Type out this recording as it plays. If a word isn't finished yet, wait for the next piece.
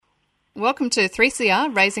Welcome to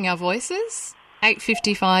 3CR, Raising Our Voices,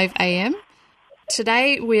 8:55 a.m.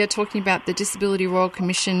 Today we are talking about the Disability Royal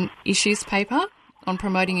Commission issues paper on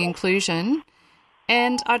promoting inclusion,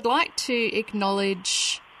 and I'd like to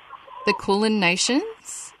acknowledge the Kulin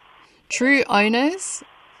Nations, true owners,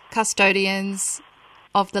 custodians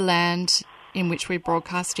of the land in which we're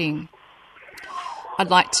broadcasting. I'd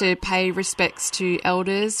like to pay respects to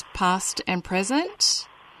elders past and present,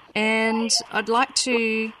 and I'd like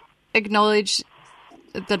to acknowledge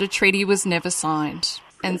that a treaty was never signed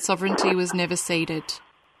and sovereignty was never ceded.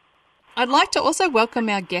 I'd like to also welcome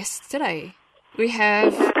our guests today. We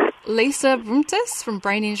have Lisa Brumtis from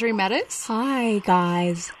Brain Injury Matters. Hi,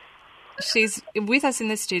 guys. She's with us in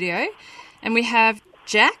the studio. And we have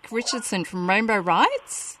Jack Richardson from Rainbow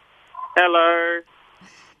Rights. Hello.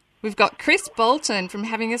 We've got Chris Bolton from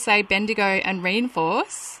Having a Say Bendigo and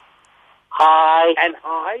Reinforce. Hi. And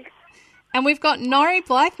hi. And we've got Norrie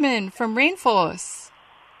Blythman from Reinforce.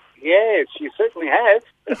 Yes, you certainly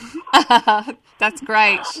have. That's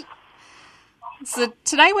great. So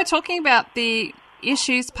today we're talking about the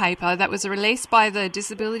issues paper that was released by the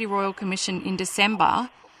Disability Royal Commission in December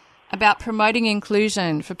about promoting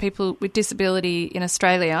inclusion for people with disability in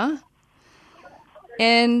Australia.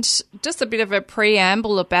 And just a bit of a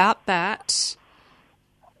preamble about that.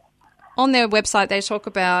 On their website they talk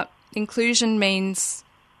about inclusion means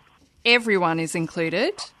everyone is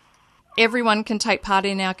included. Everyone can take part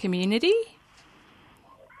in our community.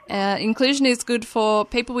 Inclusion is good for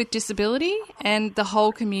people with disability and the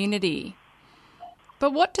whole community.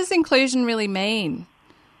 But what does inclusion really mean?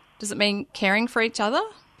 Does it mean caring for each other?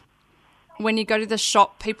 When you go to the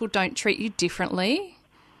shop, people don't treat you differently,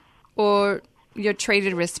 or you're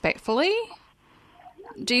treated respectfully?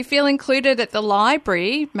 Do you feel included at the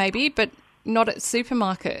library, maybe, but not at the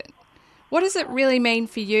supermarket? What does it really mean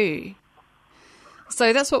for you?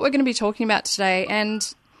 So that's what we're going to be talking about today. And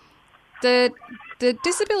the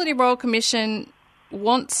Disability Royal Commission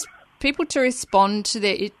wants people to respond to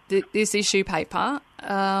this issue paper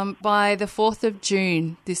by the 4th of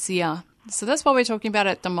June this year. So that's what we're talking about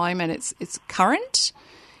at the moment. It's current,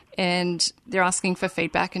 and they're asking for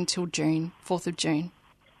feedback until June, 4th of June.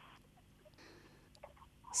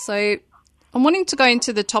 So I'm wanting to go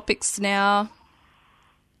into the topics now.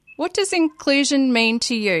 What does inclusion mean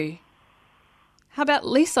to you? How about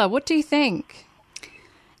Lisa? What do you think?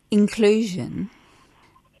 Inclusion.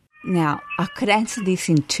 Now, I could answer this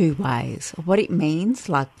in two ways. What it means,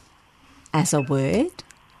 like as a word,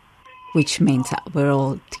 which means that we're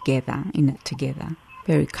all together, in it together.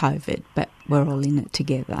 Very COVID, but we're all in it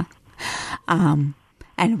together. And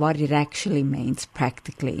what it actually means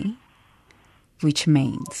practically, which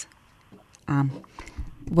means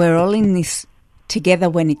we're all in this together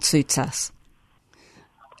when it suits us.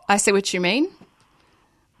 I see what you mean.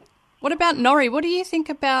 What about Norrie? What do you think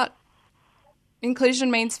about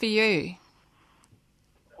inclusion means for you?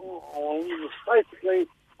 Basically,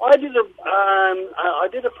 I did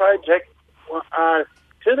a project to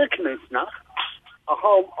the Commissioner, a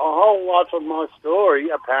whole lot of my story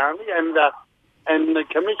apparently, and the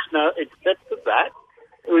Commissioner accepted that.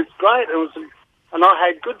 It was great. And I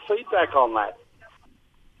had good feedback on that.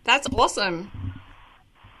 That's awesome.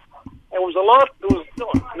 It was a lot. It was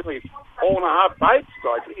nearly 4.5 pages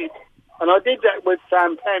I did, and I did that with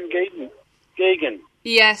Pam Geoghegan.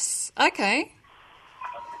 Yes. Okay.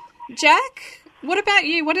 Jack, what about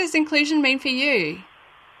you? What does inclusion mean for you?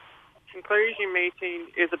 Inclusion meeting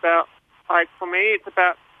is about, for me, it's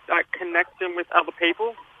about, connecting with other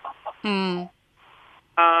people.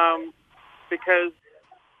 Because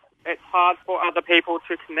it's hard for other people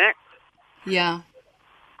to connect. Yeah.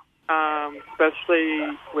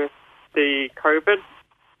 Especially with the COVID.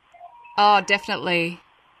 Oh, definitely.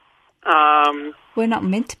 We're not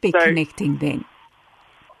meant to be connecting then.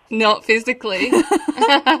 Not physically.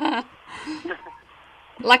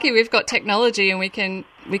 Lucky we've got technology and we can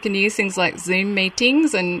use things like Zoom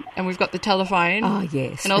meetings and we've got the telephone. Oh,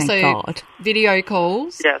 yes, and also thank God. Video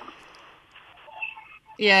calls. Yes.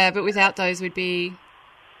 Yeah, but without those we'd be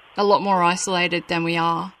a lot more isolated than we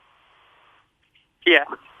are. Yeah.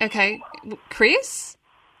 Okay. Chris?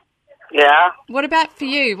 Yeah? What about for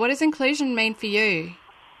you? What does inclusion mean for you?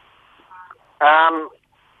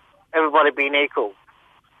 Everybody being equal.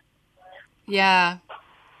 Yeah.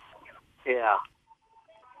 Yeah.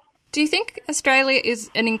 Do you think Australia is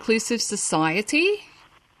an inclusive society?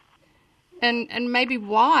 And maybe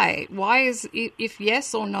why? Why is, if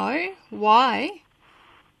yes or no, why?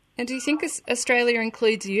 And do you think Australia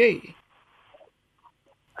includes you?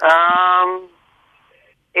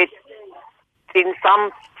 It's in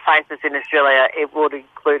some places in Australia it would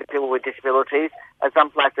include people with disabilities. At some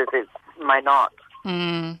places it's may not.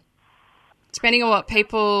 Depending on what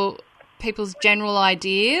people's general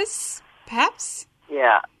ideas, perhaps?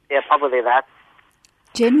 Yeah, probably that.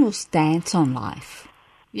 General stance on life.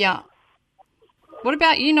 Yeah. What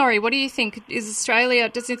about you, Nori? What do you think? Does Australia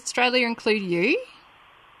include you?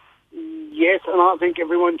 Yes, and I think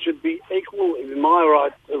everyone should be equal in my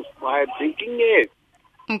right of way of thinking, yes.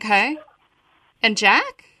 Okay. And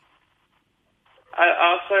Jack? I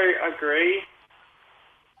also agree.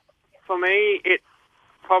 For me, it's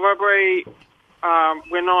probably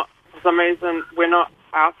we're not, for some reason, we're not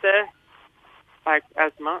out there like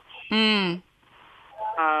as much.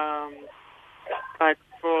 Like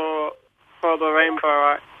for the rainbow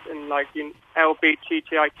rights and like in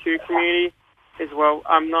LGBTIQ community as well.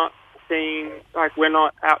 I'm not seeing like we're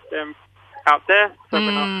not out there, so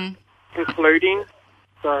we're not including.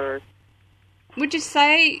 So, would you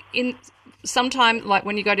say in sometime like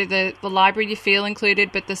when you go to the library you feel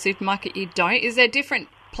included, but the supermarket you don't? Is there different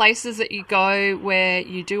places that you go where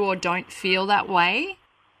you do or don't feel that way?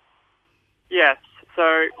 Yes.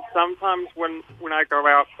 So sometimes when I go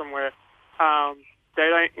out somewhere, they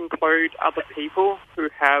don't include other people who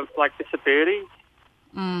have like disabilities.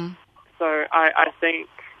 So I think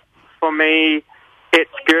for me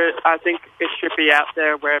it's good. I think it should be out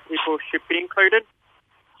there where people should be included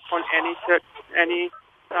on any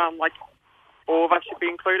like all of us should be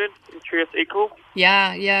included and treat us equal.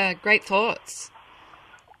 Yeah, great thoughts.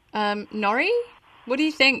 Nori, what do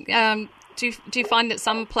you think? Do you find that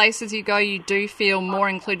some places you go you do feel more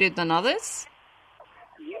included than others?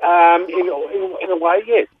 In a way,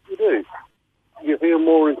 yes, you do. You feel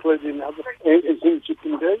more included in other things you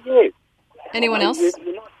can do, yes. Anyone else?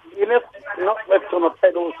 You're not left on a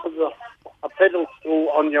pedestal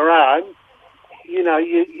on your own. You know,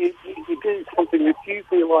 you do something that you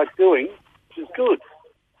feel like doing, which is good.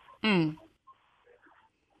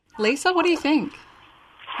 Lisa, what do you think?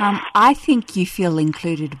 I think you feel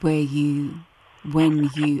included when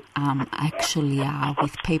you actually are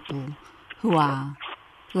with people who are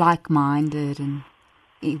like-minded and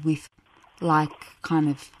with like kind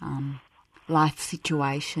of life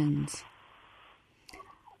situations.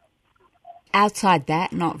 Outside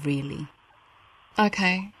that, not really.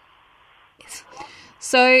 Okay. Yes.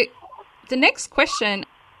 So the next question,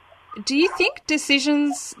 do you think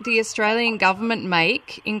decisions the Australian government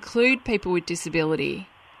make include people with disability?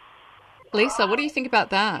 Lisa, what do you think about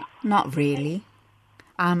that? Not really.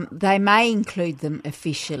 They may include them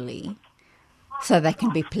officially so they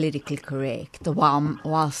can be politically correct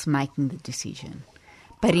whilst making the decision.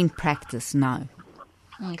 But in practice, no.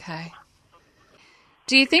 Okay.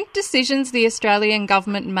 Do you think decisions the Australian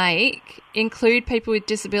government make include people with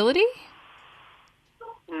disability?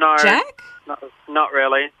 No. Jack? No, not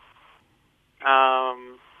really.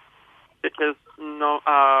 Because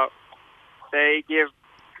they give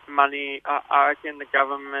money. I reckon the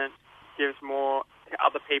government gives more to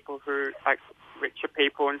other people who, like richer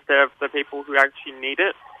people, instead of the people who actually need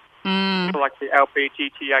it. So like the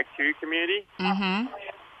LGBTIQ community.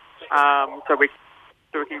 So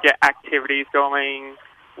we can get activities going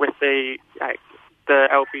with the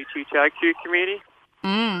LGBTIQ community.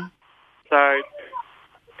 So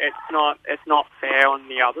it's not fair on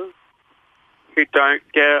the others who don't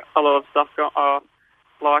get a lot of stuff, a lot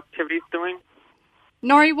of activities doing.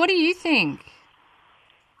 Nori, what do you think?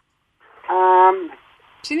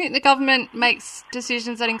 Do you think the government makes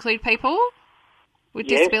decisions that include people with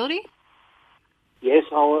disability? Yes,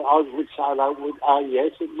 I would say they would.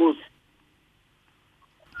 Yes, it would.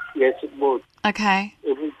 Yes, it would. Okay.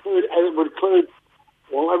 It would include,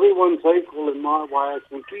 well, everyone's equal in my way of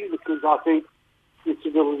thinking, because I think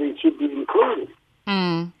disability should be included.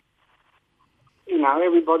 You know,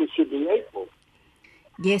 everybody should be equal.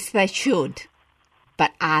 Yes, they should.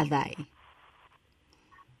 But are they?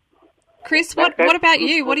 Chris, what about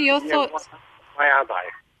you? What are your thoughts? Why are they?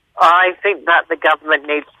 I think that the government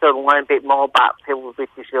needs to learn a bit more about people with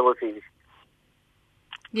disabilities.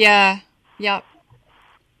 Yeah. I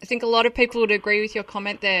think a lot of people would agree with your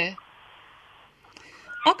comment there.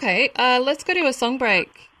 Okay, let's go to a song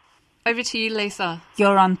break. Over to you, Lisa.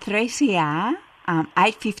 You're on 3CR,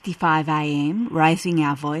 8:55 a.m, raising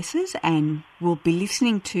our voices, and we'll be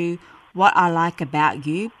listening to What I Like About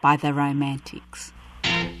You by The Romantics.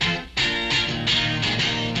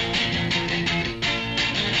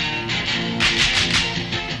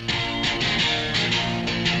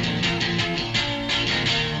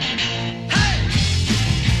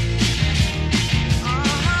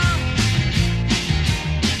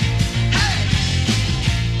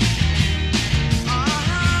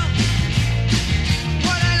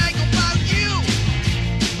 What I like about you,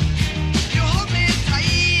 you hold me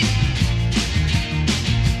tight.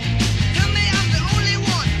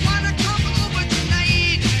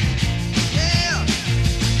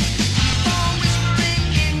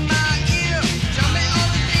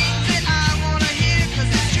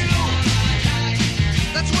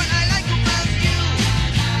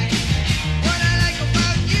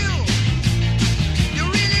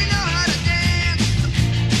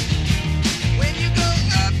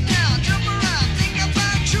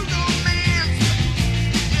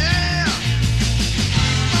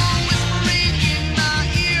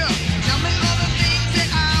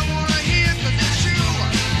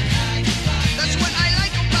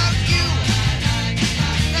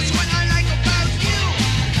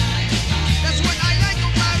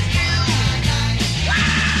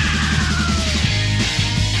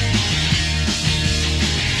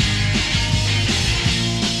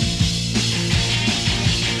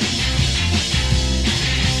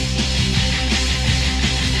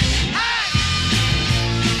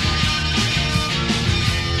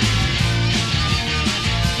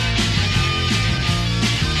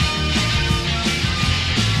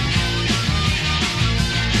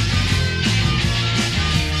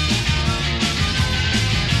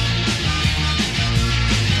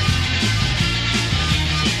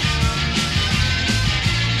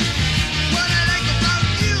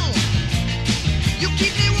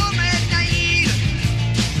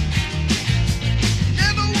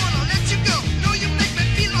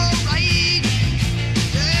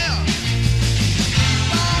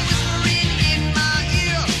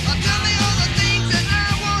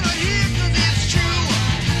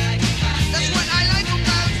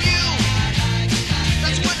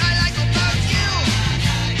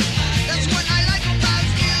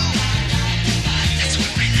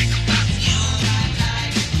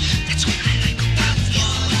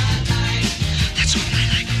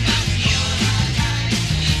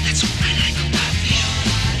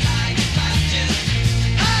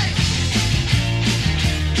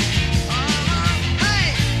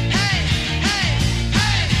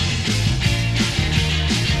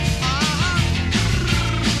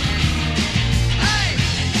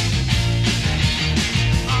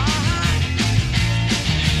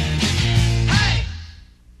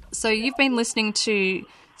 So you've been listening to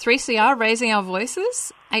 3CR, Raising Our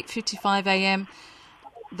Voices, 8:55 a.m.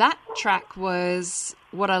 That track was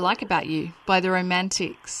What I Like About You by The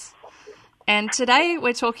Romantics. And today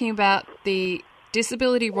we're talking about the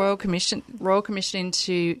Disability Royal Commission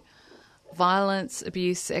into Violence,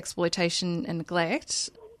 Abuse, Exploitation and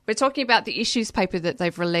Neglect. We're talking about the issues paper that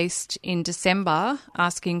they've released in December,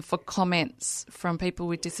 asking for comments from people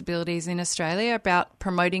with disabilities in Australia about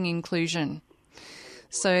promoting inclusion.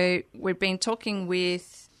 So we've been talking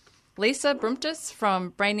with Lisa Brumptus from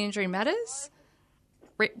Brain Injury Matters,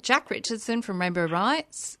 Jack Richardson from Rainbow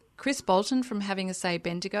Rights, Chris Bolton from Having a Say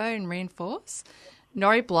Bendigo and Reinforce,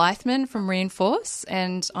 Norrie Blythman from Reinforce,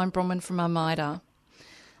 and I'm Bronwyn from Armida.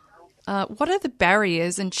 What are the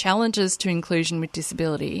barriers and challenges to inclusion with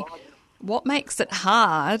disability? What makes it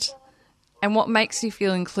hard and what makes you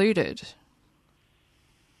feel included?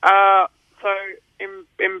 So in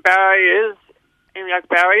barriers,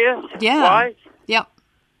 wise? Yep.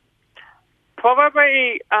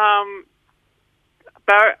 Probably, I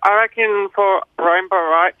reckon for Rainbow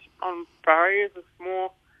Rights on barriers, it's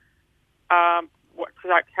more how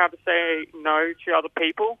to say no to other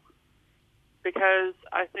people. Because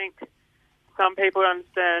I think some people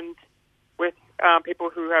understand with people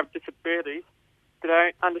who have disabilities, they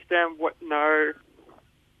don't understand what no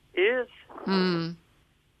is. Mm.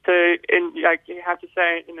 So you have to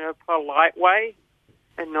say it in a polite way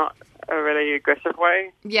and not a really aggressive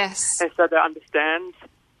way. Yes. And so they understand.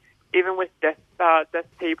 Even with deaf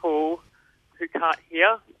people who can't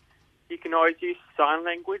hear, you can always use sign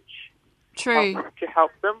language. True. To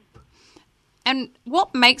help them. And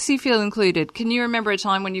what makes you feel included? Can you remember a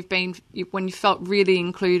time when when you felt really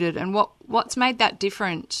included, and what's made that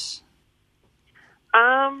different?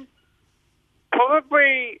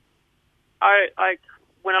 Probably,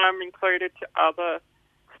 when I'm included to other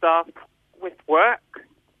stuff with work.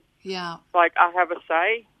 Yeah. Like I have a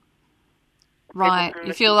say. Right.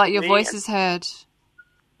 You feel like your voice is heard.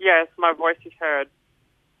 Yes, my voice is heard.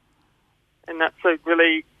 And that's a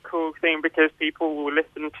really cool thing because people will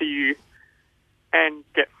listen to you and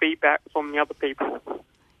get feedback from the other people.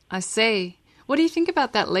 I see. What do you think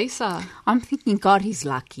about that, Lisa? I'm thinking, God, he's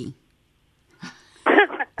lucky.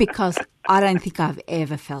 Because I don't think I've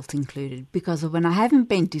ever felt included. Because when I haven't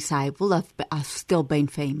been disabled, I've still been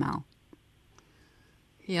female.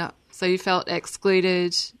 Yeah. So you felt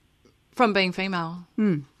excluded from being female?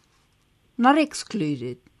 Not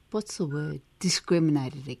excluded. What's the word?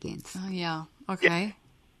 Discriminated against. Oh, yeah. Okay. Yeah.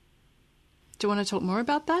 Do you want to talk more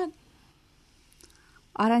about that?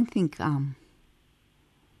 I don't think,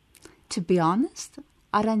 to be honest,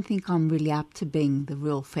 I don't think I'm really up to being the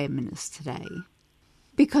real feminist today.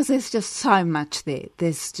 Because there's just so much there.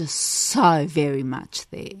 There's just so very much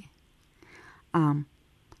there.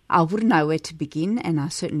 I wouldn't know where to begin, and I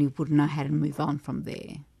certainly wouldn't know how to move on from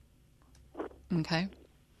there. Okay.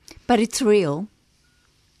 But it's real.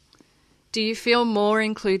 Do you feel more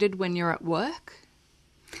included when you're at work?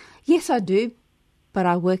 Yes, I do. But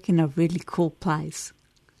I work in a really cool place.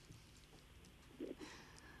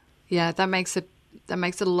 Yeah, that makes it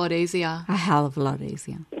a lot easier. A hell of a lot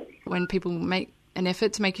easier. When people make an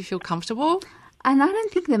effort to make you feel comfortable. And I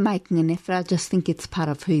don't think they're making an effort. I just think it's part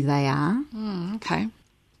of who they are. Okay.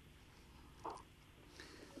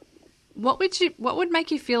 What would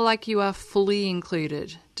make you feel like you are fully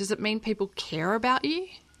included? Does it mean people care about you?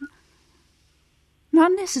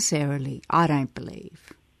 Not necessarily, I don't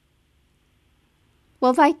believe.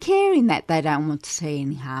 Well, they care in that they don't want to see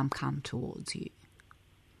any harm come towards you.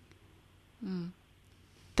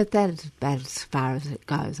 But that is about as far as it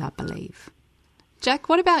goes, I believe. Jack,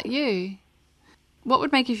 what about you? What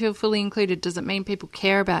would make you feel fully included? Does it mean people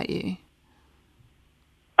care about you?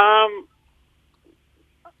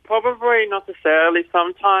 Probably not necessarily.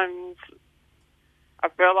 Sometimes I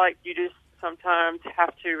feel like you just sometimes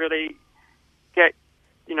have to really get,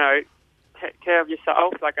 take care of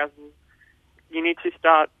yourself. Like, as in, you need to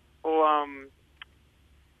start, or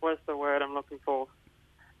what's the word I'm looking for?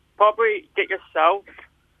 Probably get yourself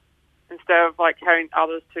instead of having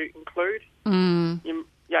others to include.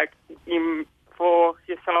 For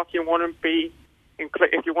yourself, you want to be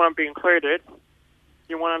if you want to be included,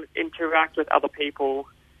 you want to interact with other people.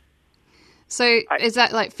 So is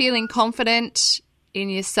that feeling confident in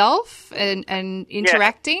yourself and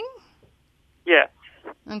interacting? Yes.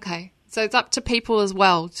 Okay. So it's up to people as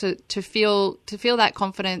well to feel that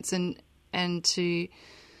confidence and to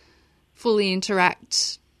fully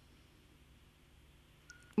interact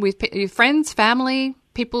with your friends, family,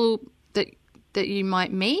 people that you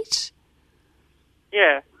might meet.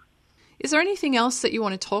 Yeah. Is there anything else that you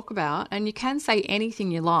want to talk about? And you can say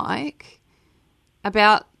anything you like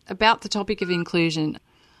about about the topic of inclusion.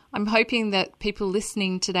 I'm hoping that people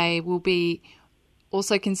listening today will be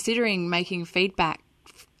also considering making feedback,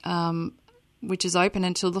 which is open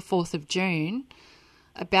until the 4th of June,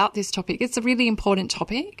 about this topic. It's a really important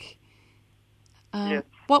topic. Yes.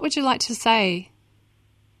 What would you like to say?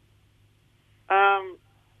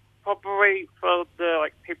 Probably for the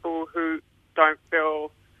people who don't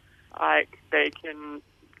feel like they can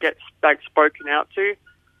get spoken out to,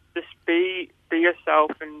 just be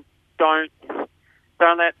yourself and don't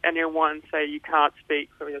let anyone say you can't speak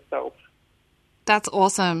for yourself. That's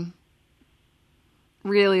awesome.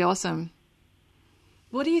 Really awesome.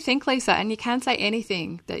 What do you think, Lisa? And you can say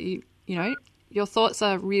anything that your thoughts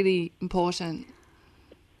are really important.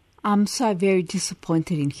 I'm so very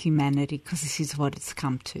disappointed in humanity because this is what it's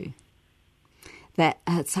come to. That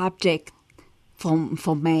a subject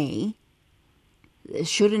for me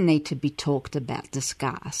shouldn't need to be talked about,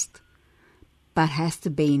 discussed, but has to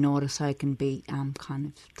be in order so it can be kind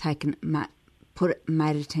of taken, put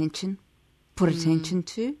attention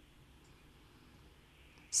to.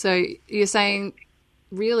 So you're saying,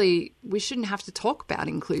 really, we shouldn't have to talk about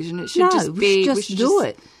inclusion. It should just be. We should do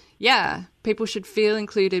it. Yeah, people should feel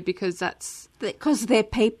included because they're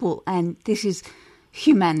people, and this is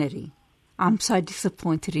humanity. I'm so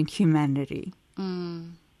disappointed in humanity.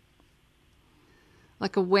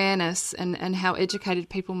 Like awareness and how educated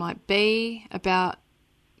people might be about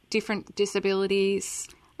different disabilities.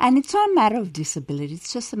 And it's not a matter of disability.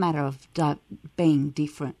 It's just a matter of being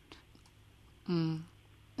different. And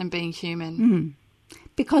being human.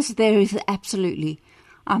 Because there is absolutely,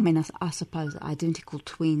 I suppose, identical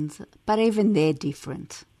twins, but even they're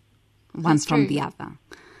different, one That's from true. the other.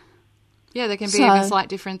 Yeah, there can be even slight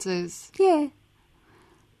differences. Yeah.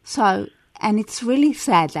 So, and it's really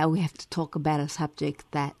sad that we have to talk about a subject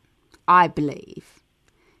that I believe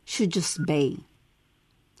should just be.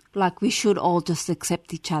 Like, we should all just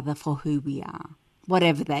accept each other for who we are,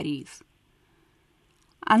 whatever that is.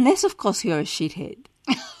 Unless, of course, you're a shithead.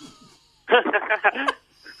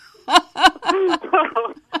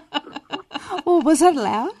 Oh, was that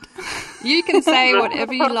loud? You can say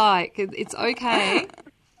whatever you like. It's okay.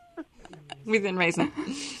 Within reason.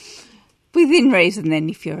 Within reason, then,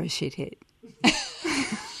 if you're a shithead.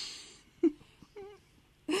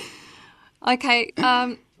 Okay,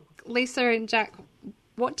 Lisa and Jack,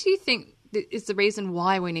 what do you think is the reason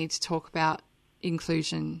why we need to talk about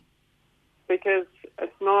inclusion? Because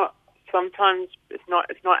sometimes it's not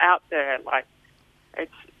out there.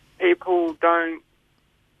 It's people are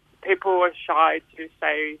shy to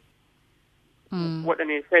say what they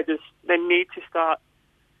need to say. They need to start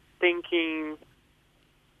thinking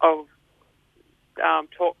of not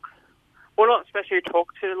especially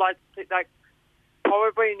talk to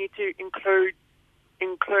probably need to include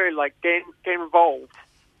get involved.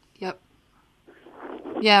 Yep.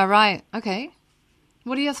 Yeah, right. Okay.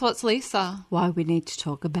 What are your thoughts, Lisa? Why we need to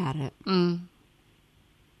talk about it.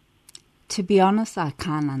 To be honest, I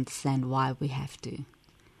can't understand why we have to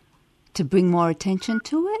bring more attention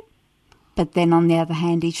to it. But then on the other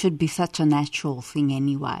hand, it should be such a natural thing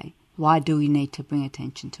anyway. Why do we need to bring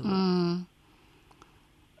attention to it?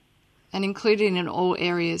 And included in all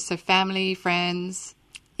areas, so family, friends.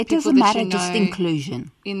 It doesn't matter, just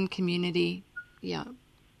inclusion. In community, yeah.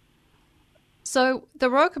 So the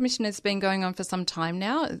Royal Commission has been going on for some time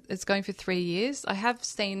now. It's going for 3 years. I have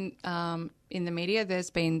seen in the media there's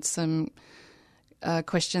been some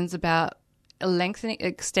questions about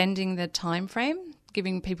extending the time frame,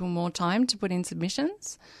 giving people more time to put in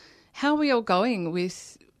submissions. How are we all going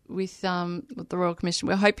with the Royal Commission?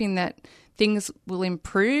 We're hoping that things will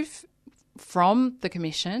improve from the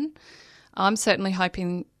Commission. I'm certainly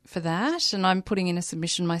hoping for that, and I'm putting in a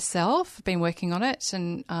submission myself. I've been working on it,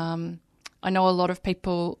 and I know a lot of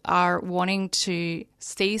people are wanting to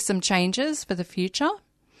see some changes for the future.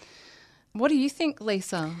 What do you think,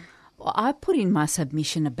 Lisa? Well, I put in my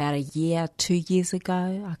submission about 2 years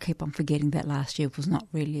ago. I keep on forgetting that last year was not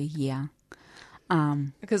really a year.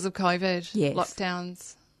 Because of COVID, yes.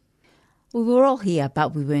 Lockdowns. We were all here,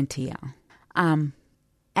 but we weren't here. And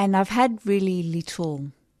I've had really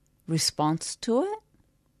little response to it.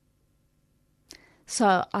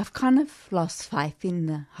 So I've kind of lost faith in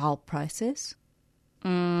the whole process.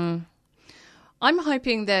 I'm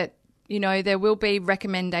hoping that, there will be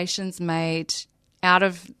recommendations made out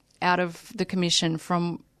of the Commission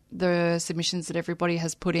from the submissions that everybody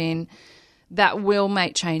has put in that will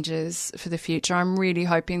make changes for the future. I'm really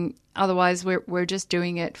hoping. Otherwise, we're just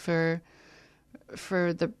doing it for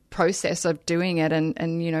the process of doing it, and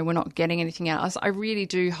we're not getting anything out. I really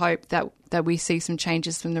do hope that we see some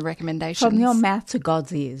changes from the recommendations. From your mouth to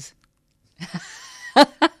God's ears.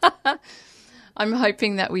 I'm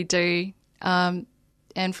hoping that we do. And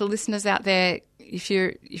for listeners out there, if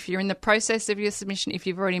you're in the process of your submission, if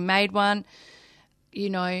you've already made one,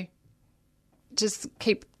 just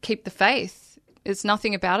keep the faith. It's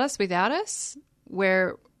nothing about us without us.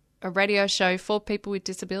 We're a radio show for people with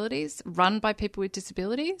disabilities, run by people with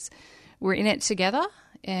disabilities. We're in it together,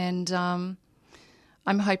 and I'm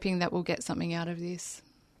hoping that we'll get something out of this.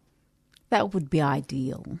 That would be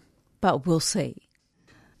ideal, but we'll see.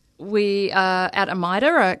 We at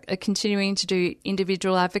AMIDA are continuing to do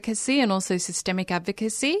individual advocacy and also systemic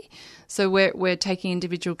advocacy. So we're taking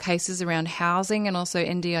individual cases around housing and also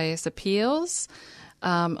NDIS appeals.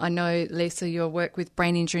 I know, Lisa, your work with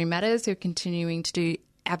Brain Injury Matters, you're continuing to do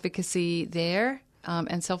advocacy there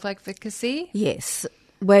and self-advocacy. Yes,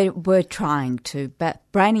 we're trying to, but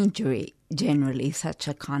brain injury generally is such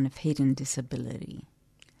a kind of hidden disability.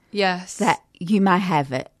 Yes. That you may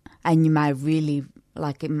have it and you may really...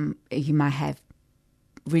 you may have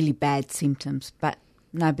really bad symptoms, but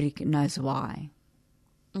nobody knows why.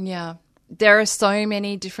 Yeah. There are so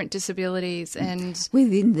many different disabilities and...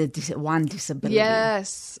 within the one disability.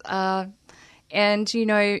 Yes. And,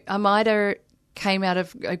 AMIDA came out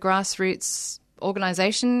of a grassroots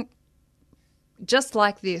organisation just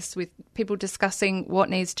like this, with people discussing what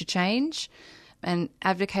needs to change and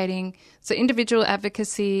advocating. So individual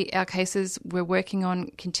advocacy, our cases we're working on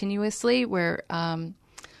continuously. We're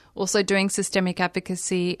also doing systemic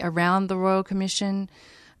advocacy around the Royal Commission,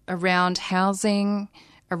 around housing,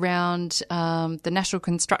 around the National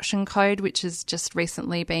Construction Code, which has just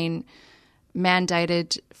recently been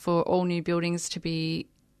mandated for all new buildings to be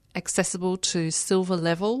accessible to silver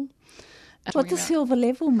level. What does silver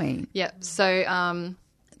level mean? Yeah, so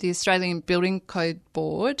the Australian Building Code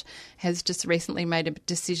Board has just recently made a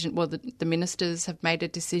decision, well, the ministers have made a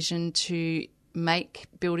decision to make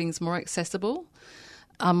buildings more accessible.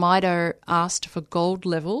 AMIDA asked for gold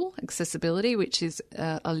level accessibility, which is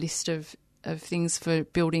a list of things for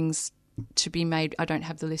buildings to be made. I don't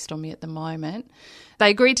have the list on me at the moment. They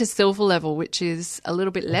agreed to silver level, which is a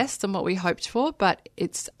little bit less than what we hoped for, but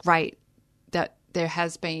it's great that there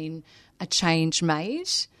has been a change made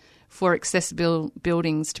for accessible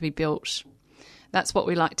buildings to be built. That's what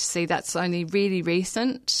we like to see. That's only really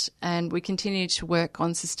recent, and we continue to work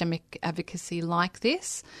on systemic advocacy like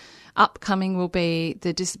this. Upcoming will be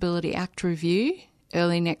the Disability Act review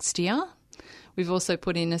early next year. We've also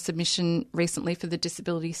put in a submission recently for the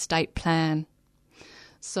Disability State Plan.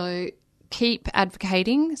 So keep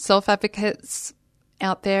advocating. Self-advocates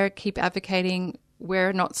out there, keep advocating.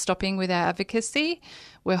 We're not stopping with our advocacy.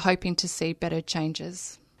 We're hoping to see better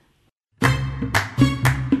changes.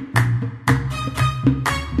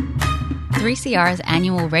 3CR's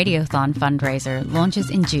annual Radiothon fundraiser launches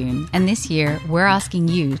in June, and this year we're asking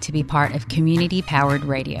you to be part of community-powered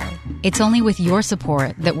radio. It's only with your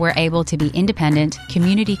support that we're able to be independent,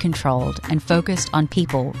 community-controlled, and focused on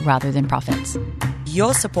people rather than profits.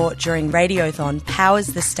 Your support during Radiothon powers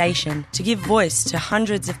the station to give voice to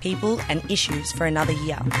hundreds of people and issues for another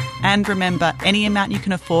year. And remember, any amount you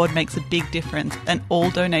can afford makes a big difference, and all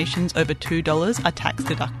donations over $2 are tax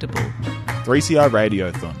deductible. 3CR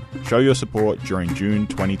Radiothon. Show your support during June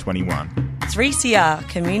 2021. 3CR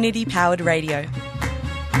Community Powered Radio.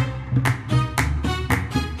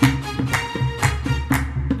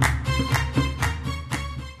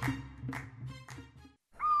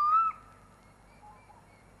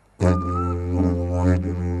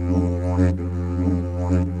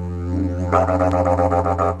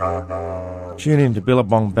 Tune in to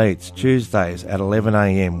Billabong Beats Tuesdays at 11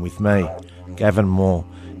 a.m. with me, Gavin Moore,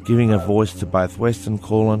 giving a voice to both Western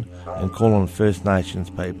Kulin and Kulin First Nations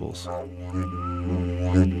peoples.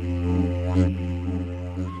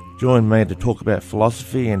 Join me to talk about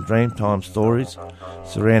philosophy and Dreamtime stories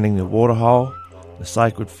surrounding the waterhole, the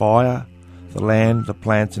sacred fire, the land, the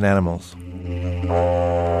plants and animals.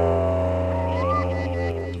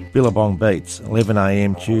 Billabong Beats, 11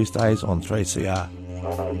 a.m. Tuesdays on 3CR.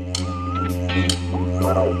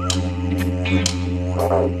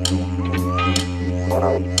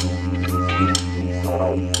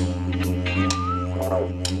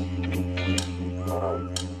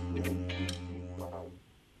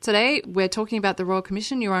 Today we're talking about the Royal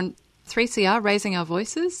Commission. You're on 3CR, Raising Our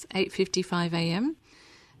Voices, 8:55 a.m.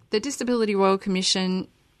 The Disability Royal Commission,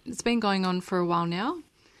 it's been going on for a while now.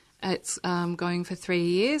 It's going for 3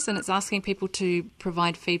 years, and it's asking people to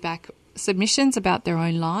provide feedback, submissions about their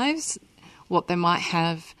own lives, what they might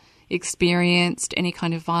have experienced, any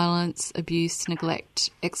kind of violence, abuse, neglect,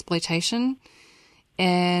 exploitation.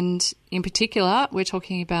 And in particular, we're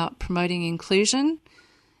talking about promoting inclusion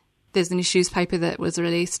There's an issues paper that was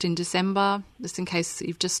released in December, just in case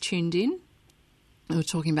you've just tuned in. We were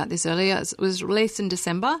talking about this earlier. It was released in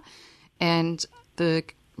December, and the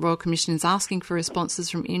Royal Commission is asking for responses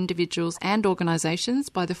from individuals and organisations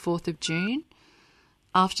by the 4th of June.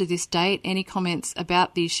 After this date, any comments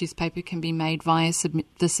about the issues paper can be made via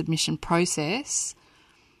the submission process.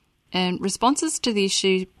 And responses to the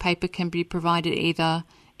issue paper can be provided either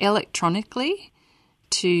electronically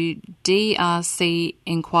to DRC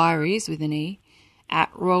Inquiries with an E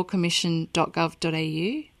at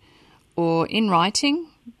royalcommission.gov.au or in writing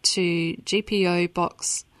to GPO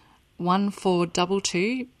Box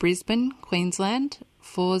 1422 Brisbane, Queensland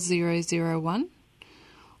 4001,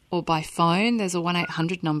 or by phone. There's a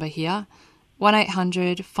 1800 number here,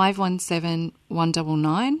 1800 517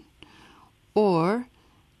 199, or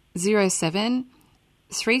 07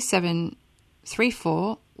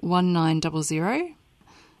 3734 1900,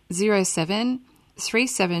 07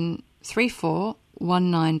 3734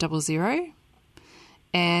 1900.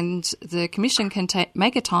 And the Commission can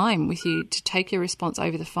make a time with you to take your response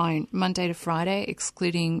over the phone, Monday to Friday,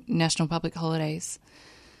 excluding national public holidays.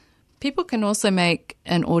 People can also make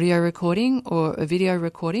an audio recording or a video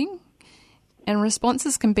recording, and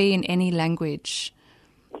responses can be in any language.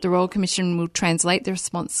 The Royal Commission will translate the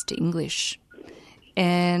response to English.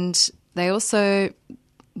 And they also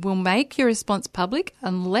will make your response public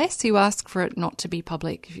unless you ask for it not to be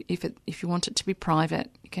public. If you want it to be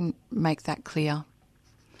private, you can make that clear.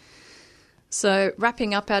 So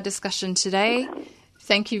wrapping up our discussion today,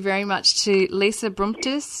 thank you very much to Lisa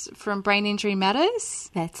Brumptis from Brain Injury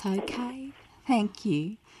Matters. That's okay. Thank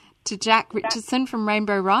you. To Jack Richardson from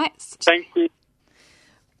Rainbow Rights. Thank you.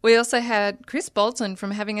 We also had Chris Bolton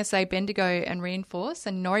from Having a Say Bendigo and Reinforce,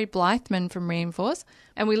 and Norrie Blythman from Reinforce.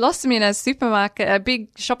 And we lost them in a supermarket, a big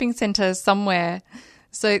shopping centre somewhere.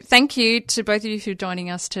 So thank you to both of you for joining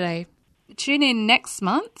us today. Tune in next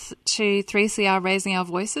month to 3CR Raising Our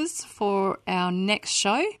Voices for our next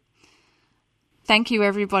show. Thank you,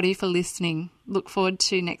 everybody, for listening. Look forward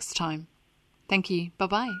to next time. Thank you.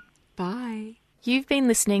 Bye-bye. Bye. You've been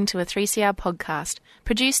listening to a 3CR podcast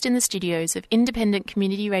produced in the studios of independent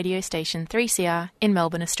community radio station 3CR in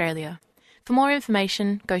Melbourne, Australia. For more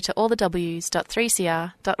information, go to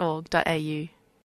allthews.3cr.org.au.